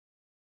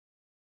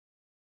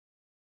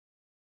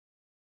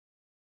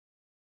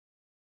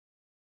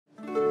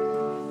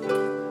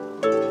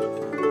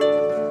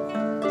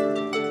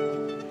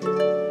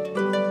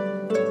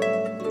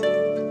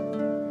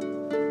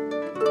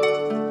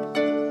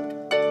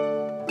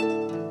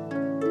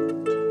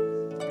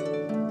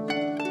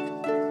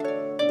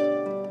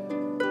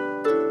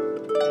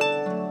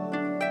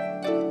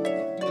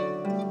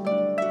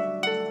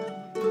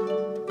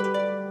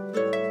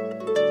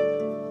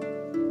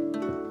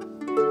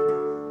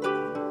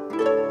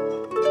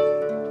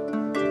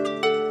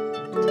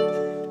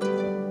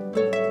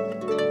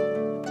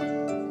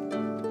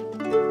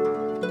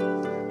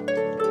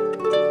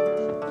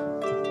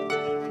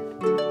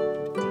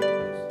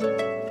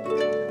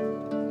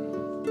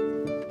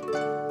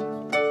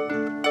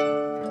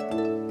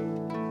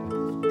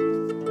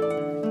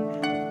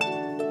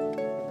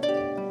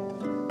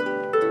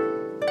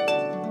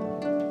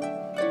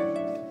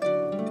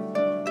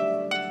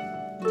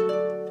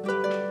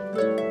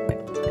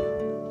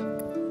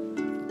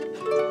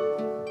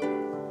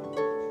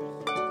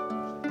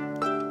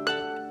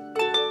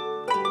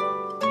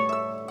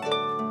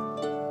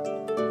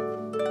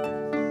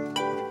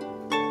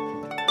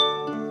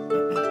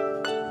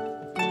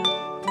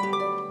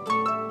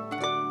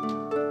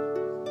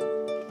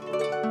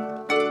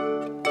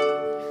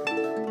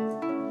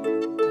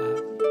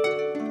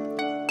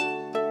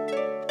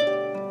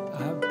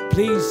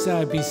Please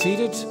be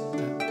seated.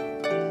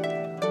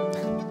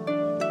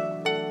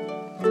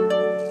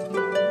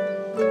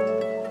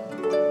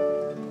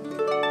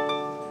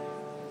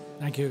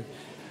 Thank you.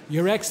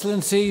 Your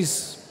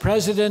Excellencies,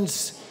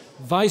 Presidents,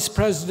 Vice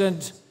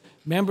President,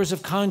 Members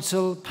of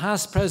Council,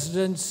 past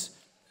Presidents,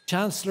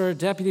 Chancellor,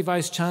 Deputy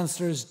Vice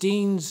Chancellors,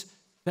 Deans,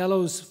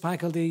 Fellows,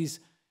 Faculties,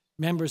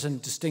 Members and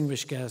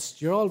distinguished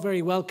guests. You're all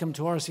very welcome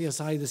to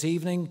RCSI this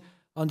evening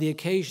on the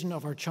occasion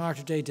of our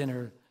Charter Day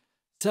dinner,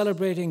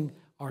 celebrating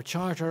our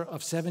Charter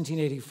of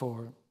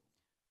 1784.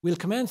 We'll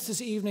commence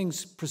this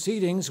evening's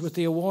proceedings with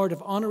the award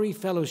of Honorary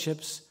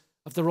Fellowships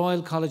of the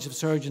Royal College of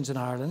Surgeons in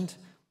Ireland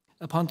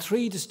upon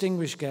three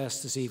distinguished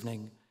guests this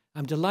evening.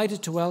 I'm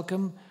delighted to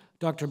welcome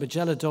Dr.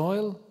 Majella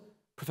Doyle,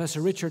 Professor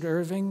Richard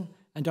Irving,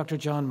 and Dr.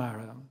 John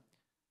Meara.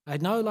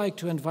 I'd now like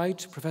to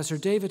invite Professor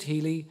David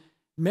Healy,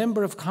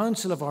 Member of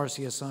Council of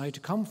RCSI, to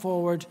come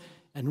forward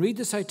and read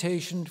the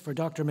citation for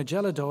Dr.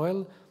 Majella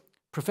Doyle,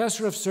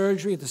 Professor of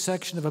Surgery at the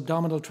Section of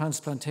Abdominal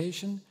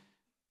Transplantation,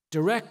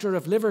 Director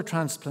of Liver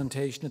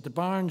Transplantation at the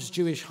Barnes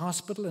Jewish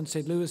Hospital and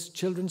St. Louis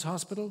Children's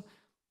Hospital,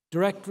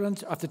 Director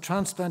of the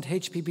Transplant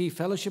HPB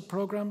Fellowship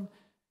Programme,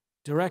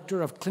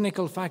 Director of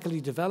Clinical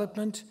Faculty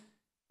Development,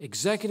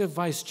 Executive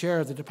Vice Chair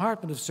of the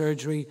Department of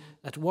Surgery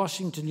at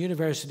Washington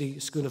University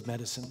School of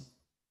Medicine.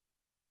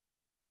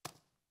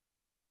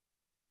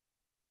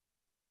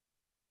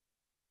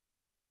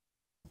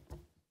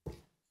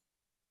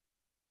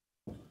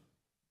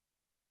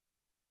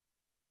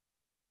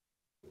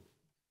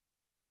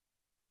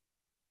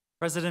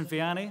 President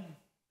Vianney,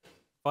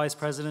 Vice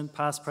President,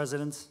 past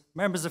Presidents,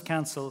 Members of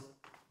Council,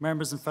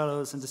 Members and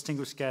Fellows and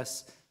distinguished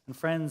guests, and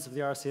friends of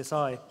the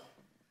RCSI.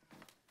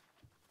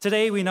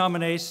 Today we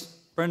nominate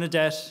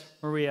Bernadette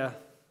Maria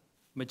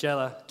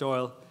Majella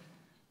Doyle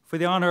for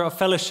the honour of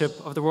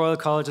Fellowship of the Royal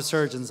College of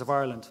Surgeons of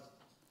Ireland.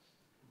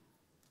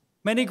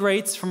 Many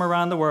greats from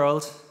around the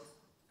world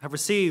have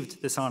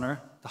received this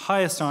honour, the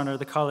highest honour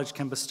the college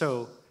can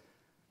bestow.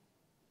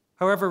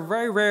 However,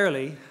 very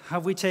rarely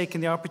have we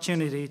taken the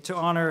opportunity to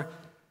honour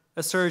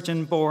a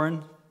surgeon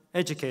born,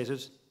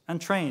 educated, and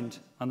trained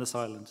on this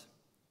island.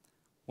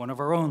 One of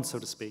our own, so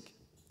to speak.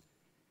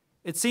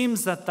 It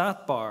seems that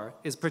that bar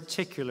is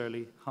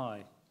particularly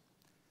high.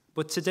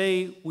 But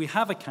today we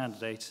have a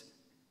candidate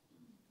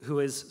who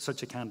is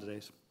such a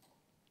candidate.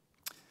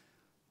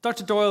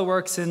 Dr. Doyle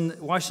works in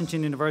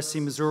Washington University,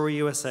 Missouri,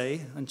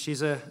 USA, and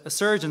she's a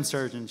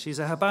surgeon. She's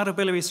a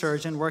hepatobiliary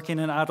surgeon working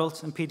in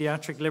adult and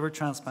pediatric liver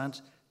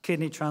transplant,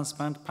 kidney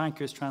transplant,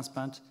 pancreas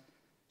transplant.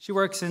 She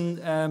works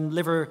in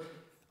liver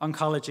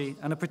oncology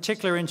and a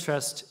particular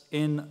interest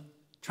in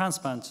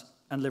transplant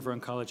and liver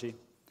oncology.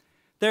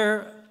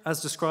 There,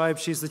 as described,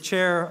 she's the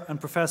chair and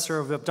professor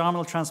of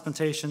abdominal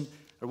transplantation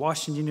at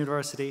Washington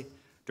University,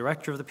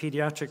 director of the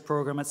pediatric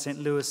program at St.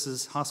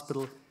 Louis's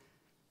Hospital,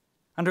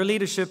 and her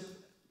leadership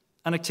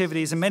and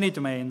activities in many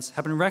domains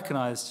have been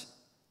recognized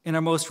in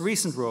her most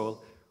recent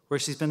role, where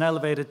she's been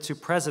elevated to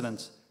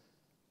president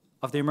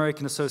of the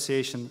American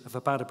Association of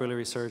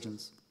Hepatobiliary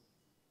Surgeons.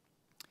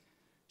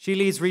 She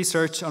leads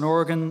research on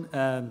organ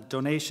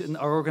donation,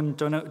 organ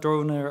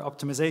donor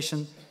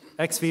optimization,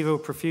 ex vivo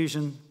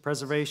perfusion,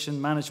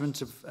 preservation,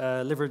 management of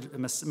liver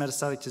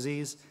metastatic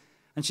disease,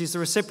 and she's the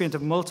recipient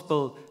of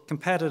multiple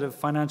competitive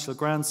financial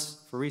grants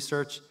for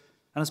research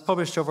and has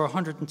published over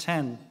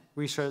 110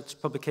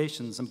 research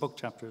publications and book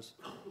chapters.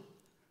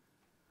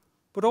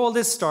 But all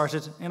this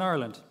started in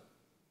Ireland.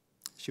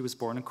 She was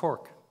born in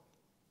Cork.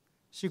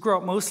 She grew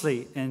up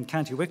mostly in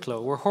County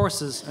Wicklow, where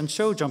horses and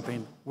show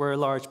jumping were a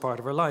large part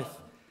of her life.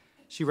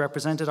 She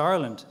represented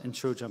Ireland in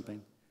show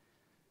jumping.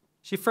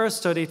 She first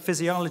studied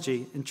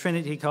physiology in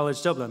Trinity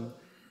College Dublin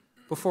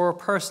before a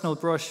personal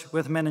brush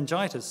with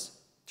meningitis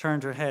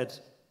turned her head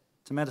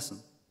to medicine.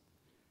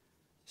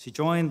 She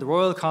joined the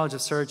Royal College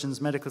of Surgeons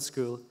Medical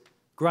School,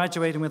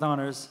 graduating with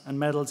honours and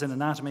medals in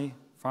anatomy,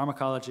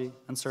 pharmacology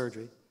and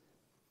surgery.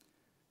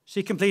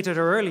 She completed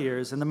her early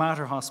years in the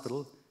Mater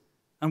Hospital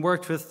and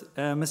worked with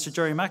Mr.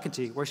 Jerry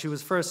McEntee, where she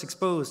was first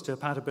exposed to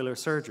hepatobiliary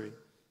surgery.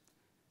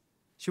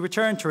 She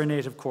returned to her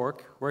native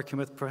Cork, working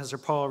with Professor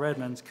Paul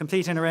Redmond,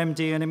 completing her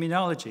M.D. in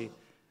immunology,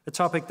 a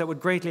topic that would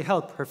greatly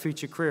help her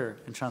future career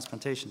in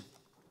transplantation.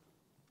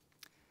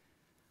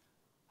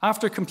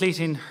 After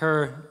completing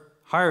her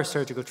higher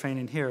surgical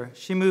training here,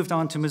 she moved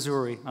on to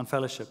Missouri on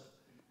fellowship,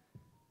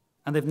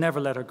 and they've never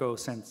let her go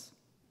since.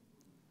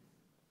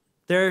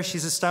 There,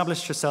 she's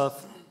established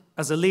herself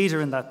as a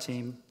leader in that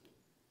team,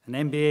 an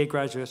M.B.A.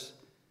 graduate,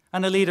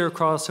 and a leader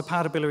across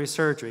hepatobiliary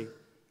surgery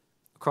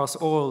across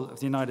all of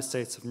the United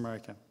States of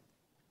America.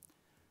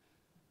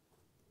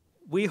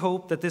 We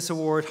hope that this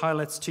award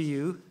highlights to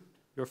you,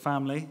 your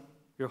family,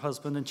 your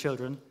husband and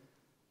children,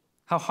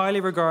 how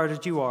highly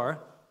regarded you are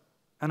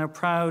and how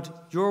proud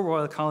your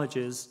Royal College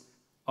is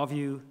of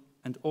you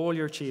and all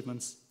your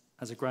achievements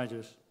as a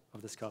graduate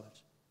of this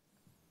college.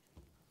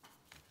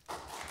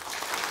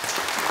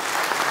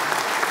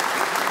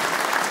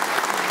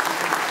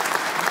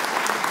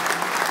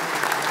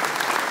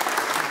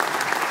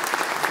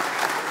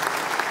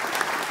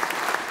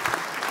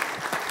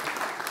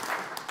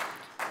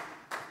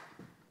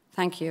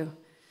 Thank you.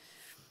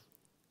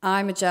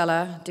 I,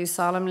 Majella, do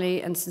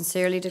solemnly and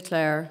sincerely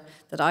declare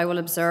that I will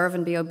observe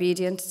and be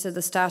obedient to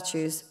the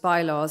statutes,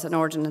 bylaws and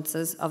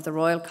ordinances of the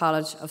Royal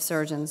College of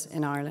Surgeons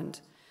in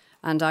Ireland,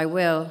 and I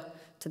will,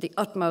 to the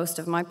utmost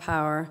of my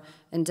power,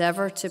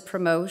 endeavour to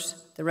promote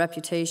the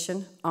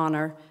reputation,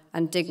 honour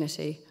and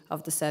dignity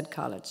of the said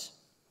college.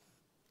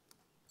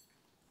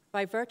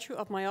 By virtue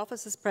of my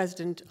office as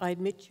President, I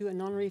admit you an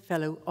Honorary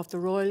Fellow of the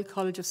Royal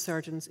College of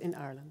Surgeons in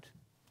Ireland.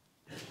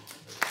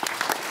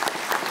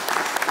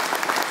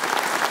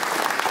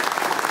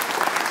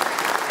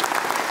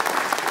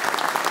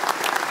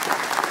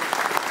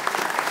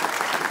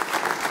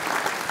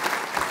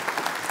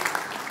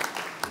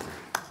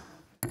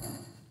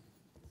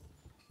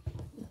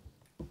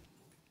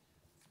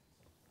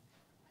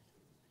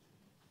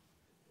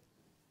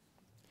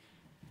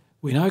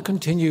 We now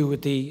continue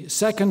with the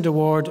second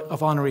award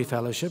of Honorary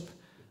Fellowship.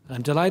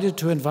 I'm delighted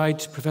to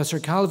invite Professor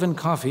Calvin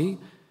Coffey,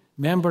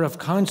 Member of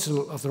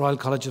Council of the Royal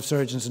College of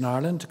Surgeons in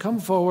Ireland, to come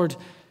forward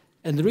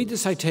and read the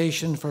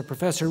citation for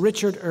Professor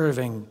Richard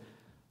Irving,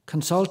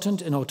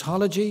 Consultant in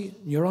Otology,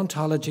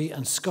 Neurotology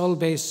and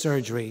Skull-Based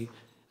Surgery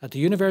at the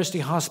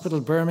University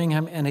Hospital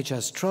Birmingham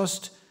NHS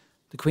Trust,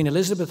 the Queen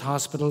Elizabeth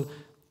Hospital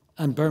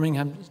and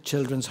Birmingham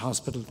Children's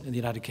Hospital in the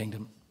United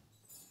Kingdom.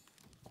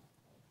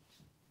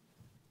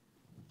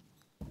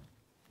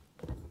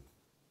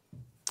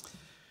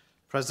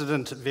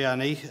 President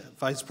Vianney,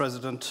 Vice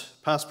President,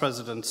 past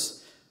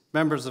Presidents,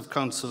 Members of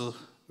Council,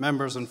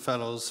 Members and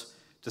Fellows,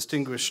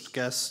 distinguished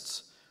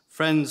guests,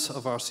 friends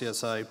of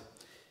RCSI,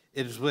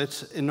 it is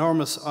with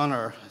enormous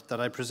honour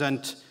that I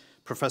present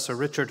Professor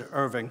Richard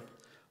Irving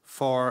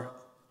for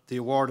the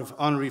award of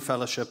Honorary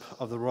Fellowship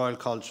of the Royal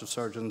College of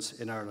Surgeons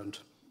in Ireland.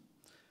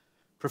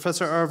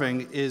 Professor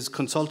Irving is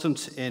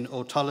consultant in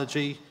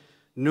otology,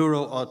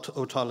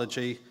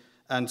 neurotology,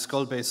 and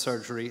skull-based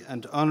surgery,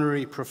 and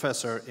honorary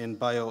professor in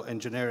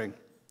bioengineering.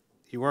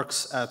 He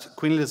works at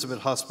Queen Elizabeth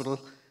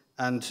Hospital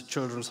and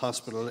Children's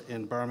Hospital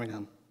in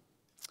Birmingham.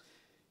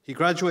 He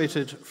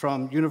graduated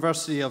from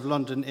University of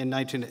London in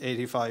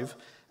 1985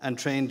 and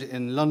trained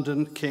in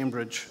London,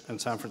 Cambridge,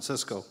 and San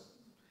Francisco.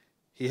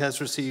 He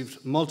has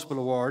received multiple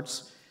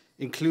awards,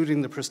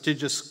 including the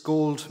prestigious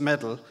Gold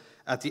Medal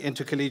at the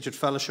Intercollegiate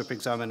Fellowship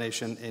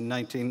Examination in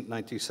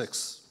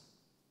 1996.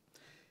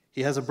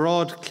 He has a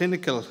broad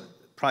clinical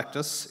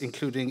practice,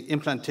 including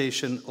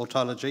implantation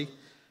otology,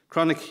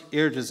 chronic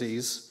ear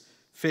disease,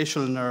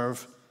 facial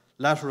nerve,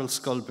 lateral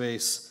skull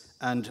base,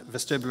 and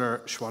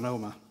vestibular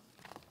schwannoma.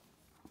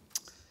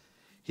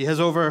 He has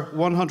over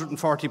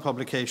 140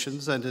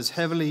 publications and is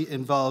heavily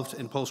involved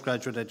in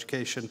postgraduate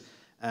education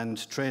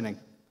and training.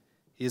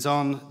 He is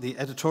on the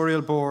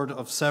editorial board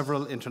of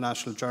several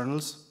international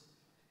journals.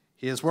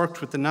 He has worked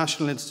with the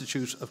National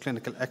Institute of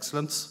Clinical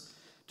Excellence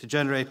to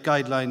generate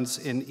guidelines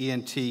in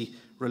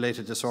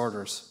ENT-related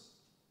disorders.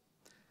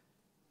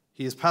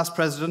 He is past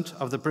president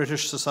of the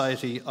British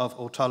Society of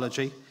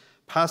Otology,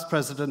 past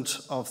president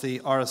of the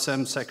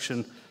RSM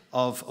section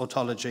of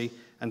Otology,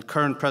 and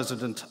current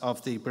president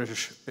of the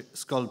British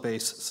Skull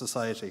Base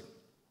Society.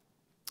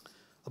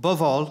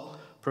 Above all,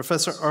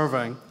 Professor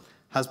Irving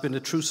has been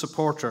a true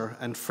supporter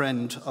and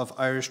friend of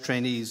Irish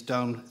trainees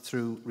down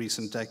through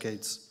recent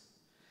decades.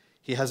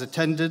 He has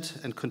attended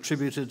and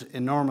contributed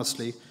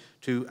enormously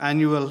to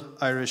annual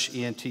Irish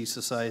ENT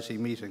Society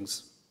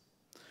meetings.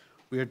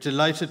 We are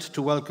delighted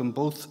to welcome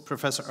both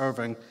Professor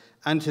Irving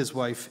and his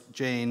wife,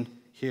 Jane,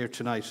 here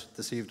tonight,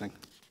 this evening.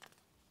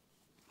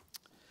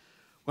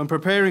 When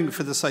preparing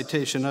for the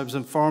citation, I was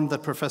informed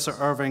that Professor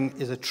Irving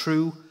is a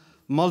true,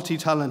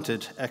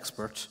 multi-talented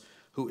expert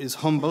who is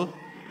humble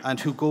and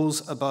who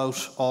goes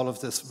about all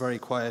of this very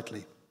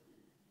quietly.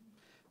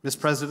 Ms.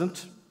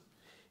 President,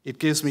 it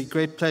gives me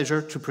great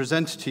pleasure to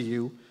present to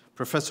you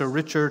Professor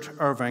Richard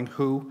Irving,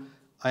 who,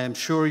 I am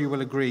sure you will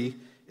agree,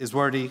 is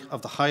worthy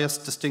of the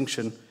highest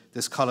distinction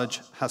this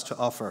college has to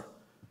offer,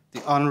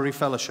 the Honorary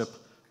Fellowship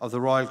of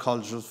the Royal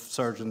College of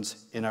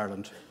Surgeons in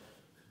Ireland.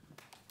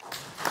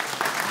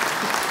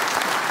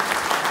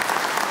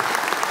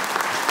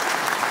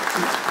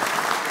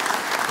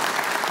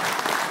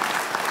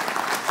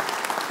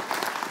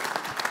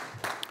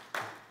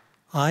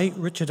 I,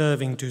 Richard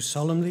Irving, do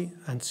solemnly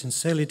and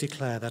sincerely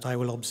declare that I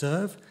will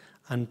observe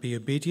and be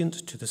obedient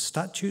to the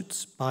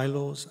statutes,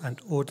 bylaws and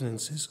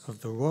ordinances of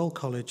the Royal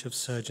College of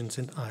Surgeons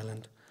in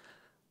Ireland,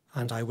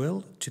 and I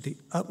will, to the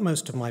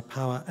utmost of my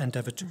power,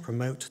 endeavour to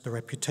promote the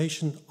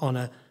reputation,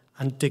 honour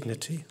and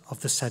dignity of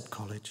the said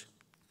college.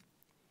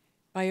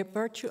 By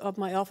virtue of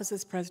my office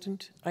as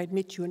President, I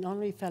admit you an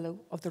Honorary Fellow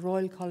of the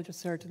Royal College of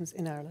Surgeons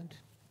in Ireland.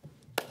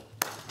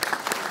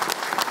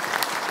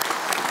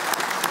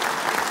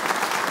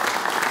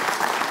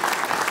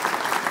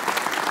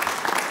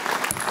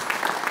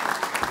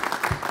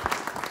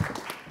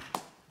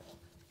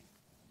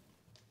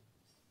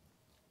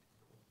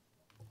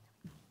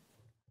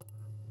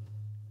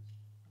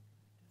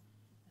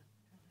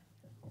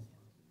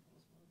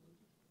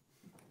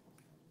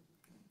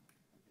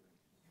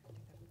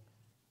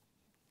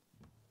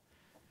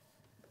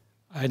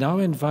 I now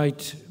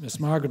invite Ms.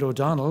 Margaret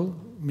O'Donnell,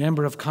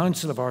 Member of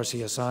Council of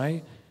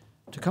RCSI,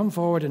 to come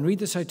forward and read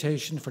the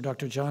citation for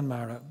Dr. John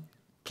Meara,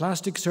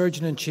 Plastic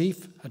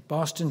Surgeon-in-Chief at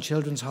Boston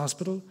Children's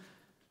Hospital,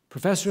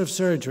 Professor of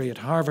Surgery at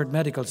Harvard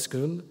Medical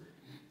School,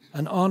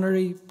 an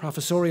Honorary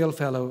Professorial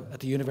Fellow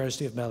at the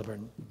University of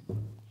Melbourne.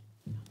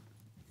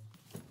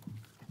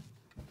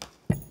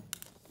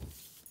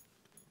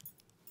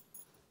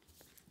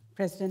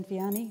 President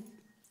Vianney,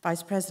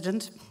 Vice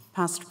President,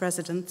 past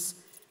Presidents,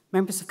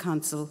 Members of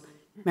Council,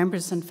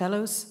 Members and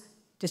Fellows,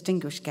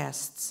 distinguished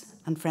guests,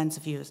 and friends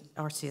of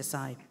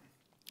RCSI.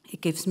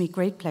 It gives me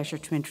great pleasure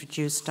to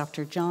introduce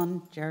Dr.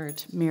 John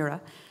Gerard Meara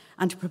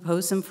and to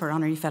propose him for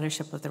Honorary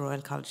Fellowship of the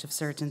Royal College of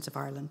Surgeons of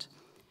Ireland.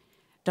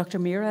 Dr.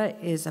 Meara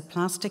is a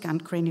plastic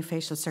and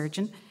craniofacial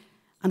surgeon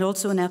and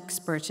also an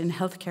expert in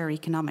healthcare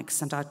economics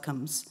and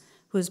outcomes,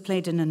 who has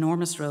played an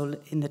enormous role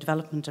in the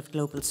development of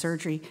global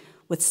surgery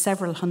with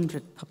several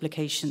hundred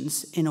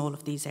publications in all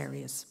of these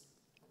areas.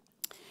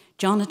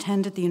 John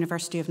attended the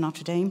University of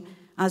Notre Dame,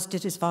 as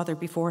did his father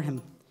before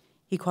him.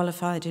 He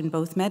qualified in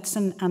both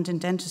medicine and in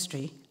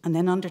dentistry, and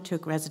then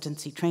undertook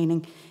residency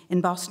training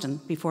in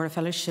Boston before a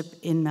fellowship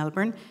in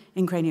Melbourne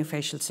in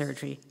craniofacial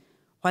surgery,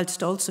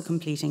 whilst also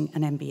completing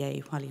an M.B.A.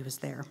 while he was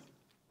there.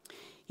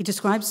 He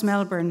describes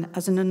Melbourne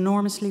as an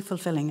enormously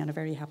fulfilling and a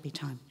very happy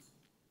time.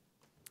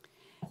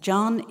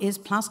 John is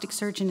plastic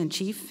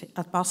surgeon-in-chief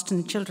at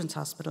Boston Children's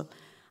Hospital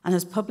and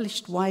has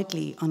published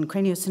widely on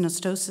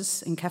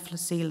craniosynostosis,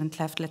 encephalocele and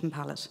cleft lip and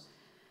palate.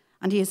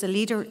 And he is a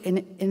leader in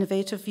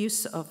innovative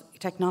use of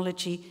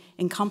technology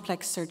in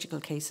complex surgical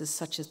cases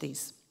such as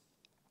these.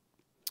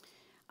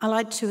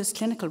 Allied to his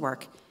clinical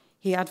work,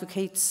 he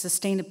advocates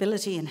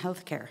sustainability in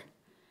healthcare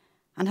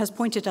and has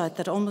pointed out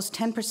that almost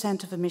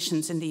 10% of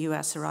emissions in the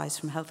US arise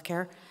from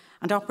healthcare,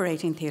 and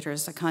operating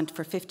theatres account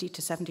for 50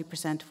 to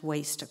 70% of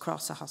waste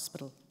across a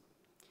hospital.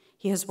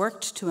 He has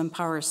worked to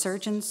empower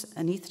surgeons,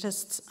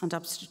 anaesthetists and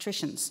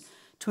obstetricians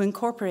to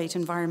incorporate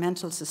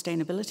environmental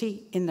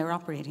sustainability in their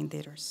operating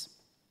theatres.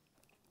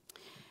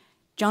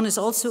 John is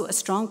also a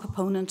strong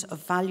proponent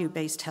of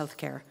value-based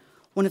healthcare,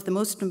 one of the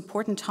most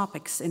important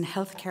topics in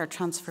healthcare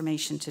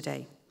transformation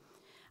today,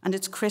 and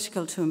it's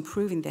critical to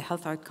improving the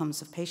health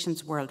outcomes of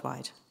patients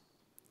worldwide.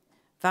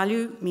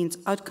 Value means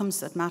outcomes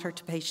that matter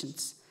to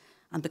patients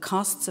and the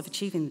costs of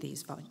achieving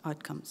these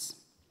outcomes.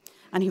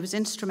 And he was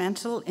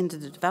instrumental in the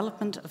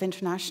development of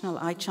international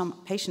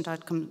patient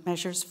outcome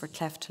measures for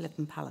cleft lip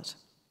and palate.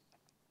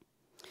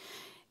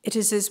 It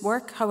is his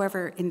work,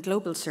 however, in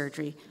global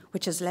surgery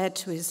which has led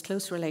to his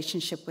close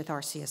relationship with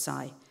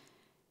RCSI.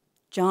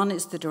 John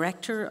is the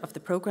director of the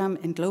program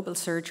in global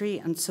surgery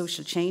and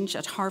social change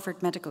at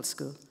Harvard Medical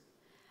School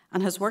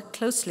and has worked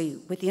closely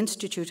with the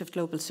Institute of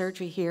Global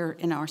Surgery here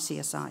in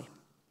RCSI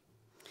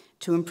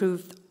to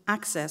improve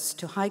access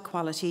to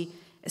high-quality,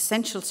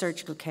 essential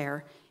surgical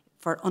care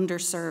for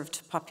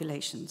underserved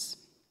populations.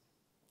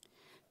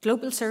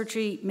 Global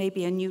surgery may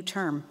be a new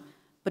term,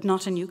 but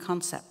not a new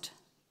concept.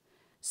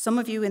 Some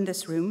of you in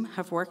this room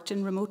have worked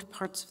in remote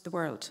parts of the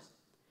world.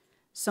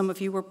 Some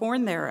of you were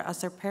born there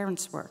as their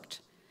parents worked,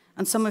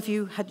 and some of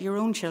you had your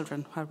own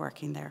children while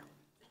working there.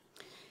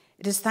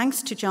 It is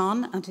thanks to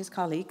John and his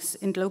colleagues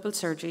in global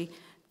surgery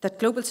that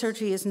global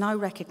surgery is now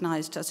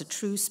recognised as a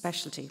true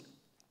specialty.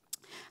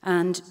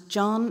 And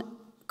John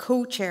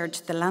co-chaired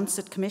the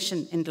Lancet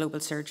Commission in Global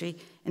Surgery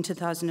in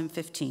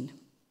 2015.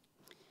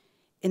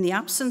 In the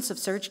absence of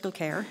surgical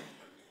care,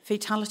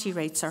 fatality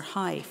rates are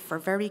high for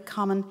very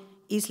common,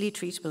 easily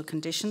treatable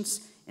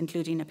conditions,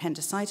 including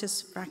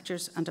appendicitis,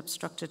 fractures, and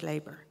obstructed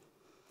labour.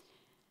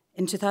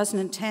 In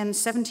 2010,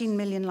 17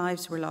 million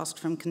lives were lost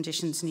from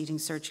conditions needing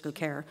surgical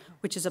care,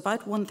 which is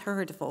about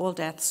 1/3 of all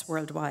deaths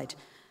worldwide,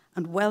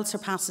 and well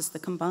surpasses the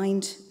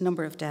combined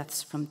number of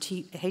deaths from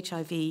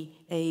HIV,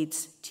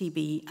 AIDS,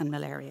 TB, and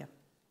malaria.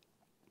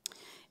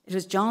 It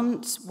was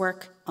John's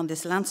work on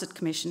this Lancet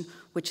Commission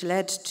which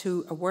led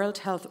to a World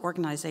Health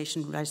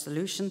Organization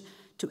resolution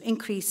to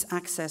increase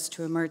access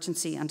to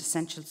emergency and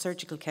essential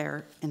surgical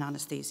care in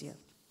anaesthesia.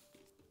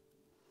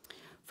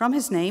 From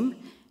his name,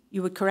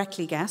 you would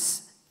correctly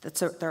guess that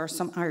there are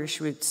some Irish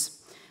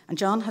roots, and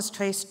John has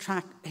traced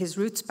his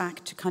roots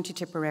back to County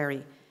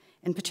Tipperary,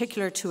 in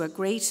particular to a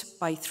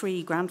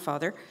great-by-3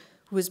 grandfather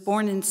who was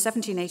born in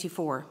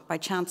 1784, by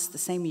chance the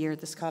same year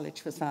this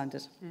college was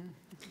founded.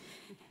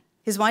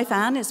 His wife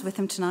Anne is with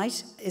him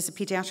tonight, is a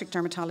paediatric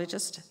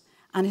dermatologist,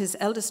 and his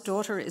eldest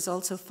daughter is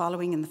also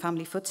following in the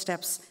family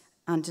footsteps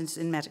and is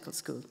in medical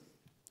school.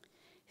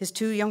 His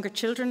 2 younger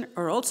children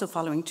are also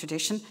following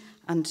tradition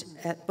and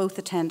both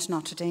attend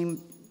Notre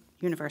Dame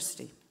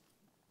University.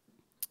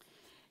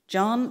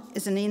 John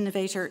is an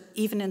innovator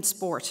even in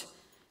sport,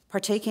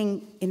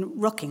 partaking in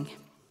rucking.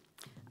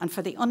 And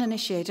for the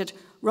uninitiated,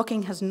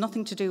 rucking has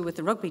nothing to do with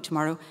the rugby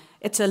tomorrow.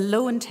 It's a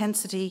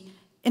low-intensity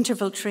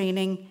interval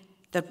training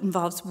that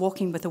involves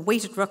walking with a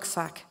weighted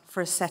rucksack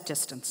for a set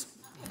distance.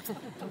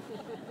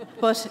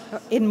 But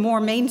in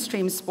more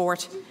mainstream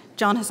sport,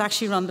 John has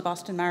actually run the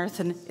Boston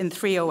Marathon in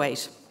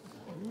 3:08.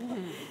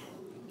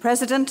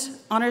 President,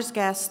 honours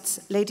guests,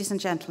 ladies and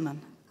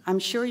gentlemen, I'm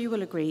sure you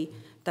will agree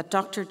that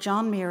Dr.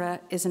 John Meara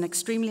is an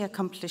extremely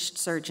accomplished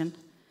surgeon,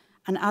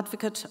 an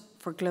advocate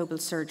for global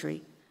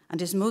surgery,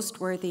 and is most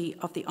worthy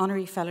of the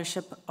Honorary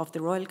Fellowship of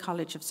the Royal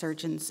College of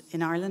Surgeons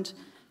in Ireland,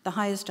 the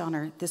highest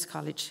honour this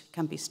college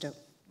can bestow.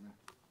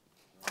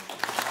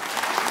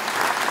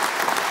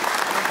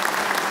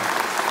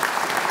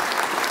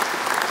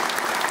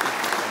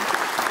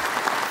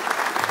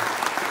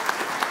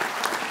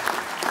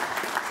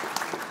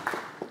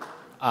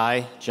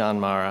 I, John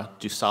Meara,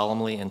 do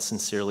solemnly and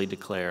sincerely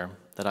declare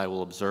that I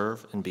will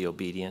observe and be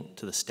obedient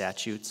to the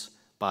statutes,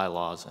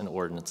 bylaws, and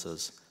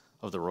ordinances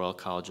of the Royal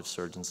College of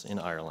Surgeons in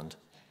Ireland,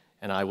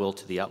 and I will,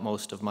 to the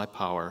utmost of my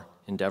power,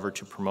 endeavour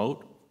to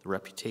promote the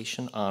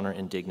reputation, honour,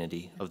 and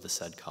dignity of the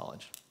said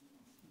college.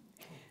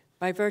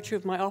 By virtue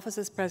of my office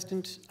as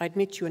President, I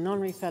admit you an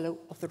Honorary Fellow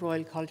of the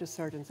Royal College of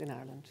Surgeons in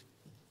Ireland.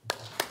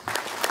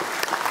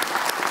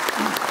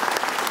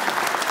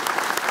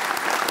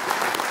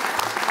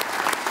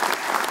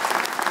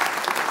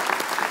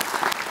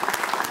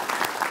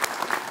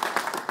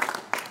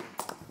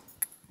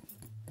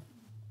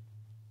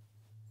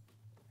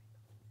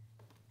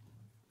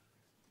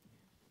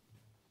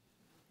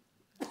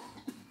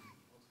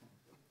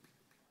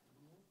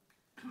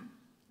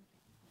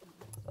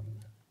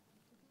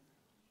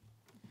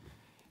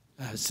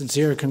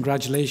 Sincere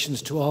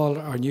congratulations to all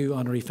our new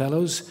Honorary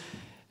Fellows.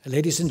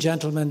 Ladies and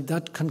gentlemen,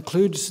 that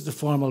concludes the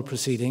formal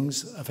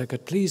proceedings. If I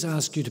could please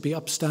ask you to be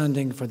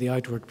upstanding for the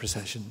outward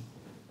procession.